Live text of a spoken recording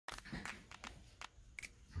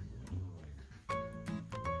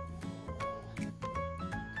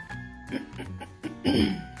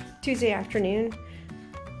Tuesday afternoon,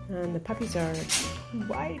 and the puppies are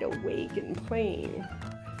wide awake and playing.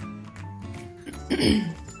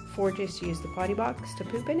 Ford just used the potty box to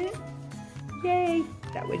poop in it. Yay!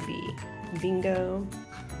 That would be Bingo,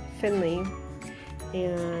 Finley,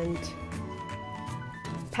 and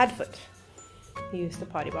Padfoot used the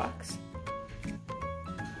potty box.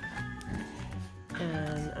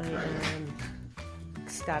 And I am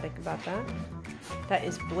ecstatic about that. That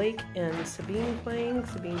is Blake and Sabine playing.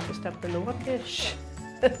 Sabine just up in the whoop-dish,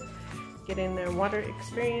 getting their water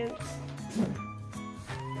experience.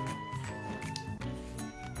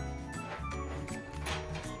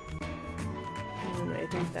 And I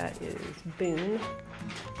think that is Boone.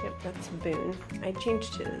 Yep, that's Boone. I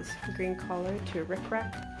changed his green collar to a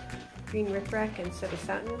green rickrack instead of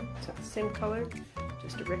satin, so it's the same color,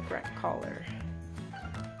 just a rickrack collar.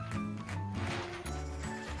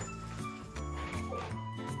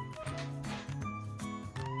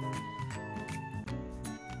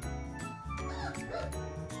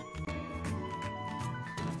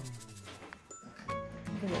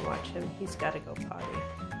 I'm gonna watch him. He's got to go potty.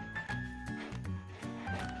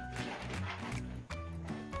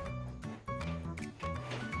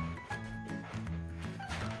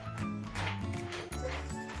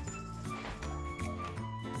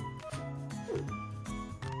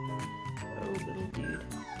 Oh, little dude.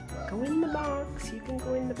 Go in the box. You can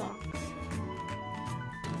go in the box.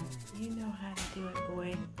 You know how to do it,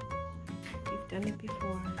 boy. You've done it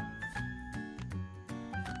before.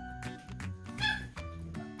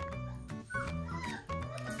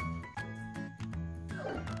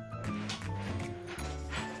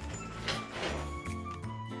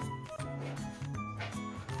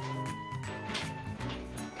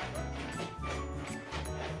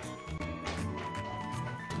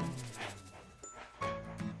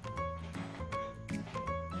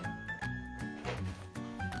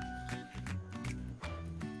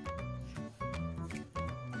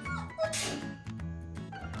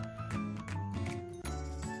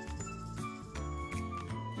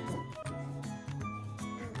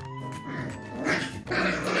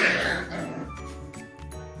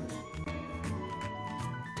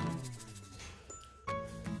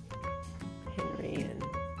 Henry and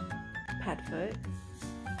Padfoot.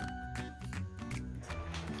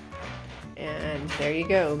 And there you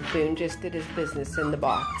go. Boone just did his business in the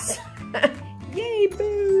box. Yay,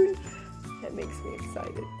 Boone! That makes me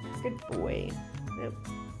excited. Good boy. Yep.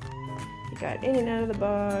 He got in and out of the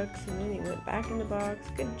box, and then he went back in the box.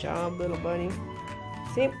 Good job, little bunny.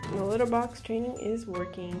 See, the litter box training is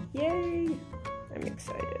working. Yay! I'm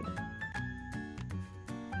excited.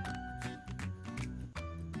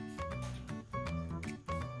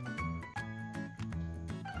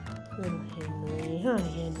 Little Henry. Hi,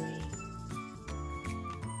 Henry.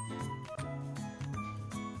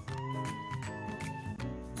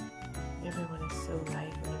 Everyone is so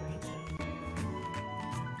lively right now.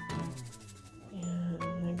 And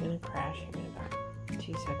they're going to crash here in about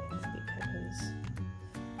 2 seconds because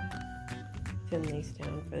Finley's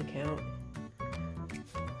down for the count.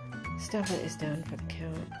 Stufflet is down for the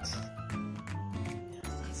count.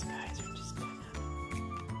 These guys are just kind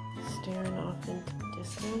of staring off into the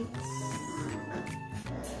distance.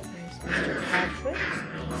 There's Mr. Padfoot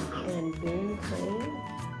and Boone playing.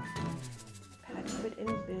 Padfoot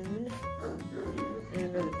and Boone. And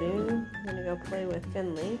for the Boone, I'm going to go play with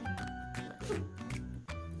Finley.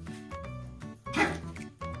 And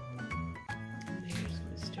there's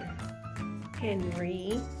Mr. Henry.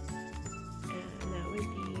 And that would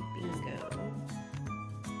be Bingo.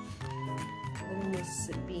 Little Miss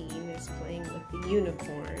Sabine is playing with the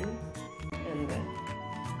unicorn. And the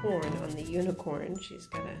horn on the unicorn. She's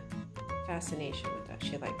got a fascination with that.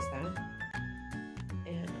 She likes that.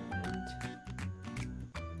 And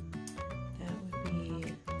that would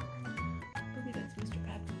be, maybe that's Mr.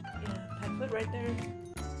 Padfoot. Yeah, Padfoot right there.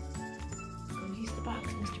 Go use the box,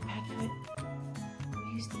 Mr. Padfoot. Go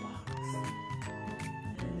use the box.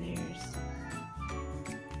 And there's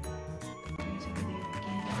the boys over there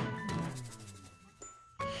again.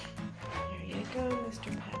 There you go, Mr.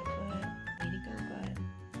 Padfoot. Way to go, bud.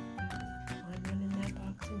 Climb on in that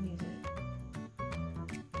box and use it.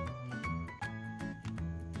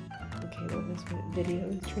 Okay, well this video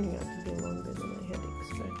is turning out to be longer than I had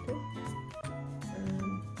expected.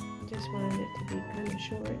 Just wanted it to be kind of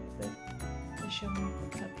short, but I show off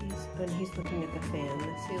the puppies. And he's looking at the fan. The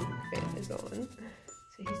ceiling fan is on.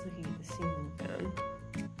 So he's looking at the ceiling fan.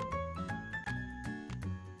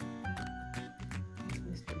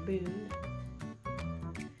 There's Mr. Boone.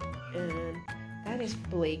 And that is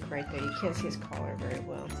Blake right there. You can't see his collar very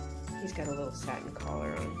well. He's got a little satin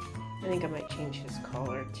collar on. And think I might change his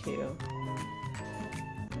collar too.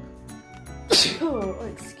 Oh,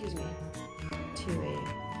 excuse me. To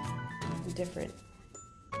a different,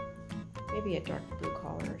 maybe a dark blue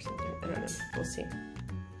collar or something. I don't know. We'll see.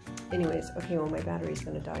 Anyways, okay, well, my battery's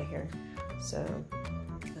going to die here. So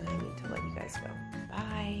I need to let you guys go.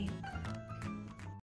 Bye.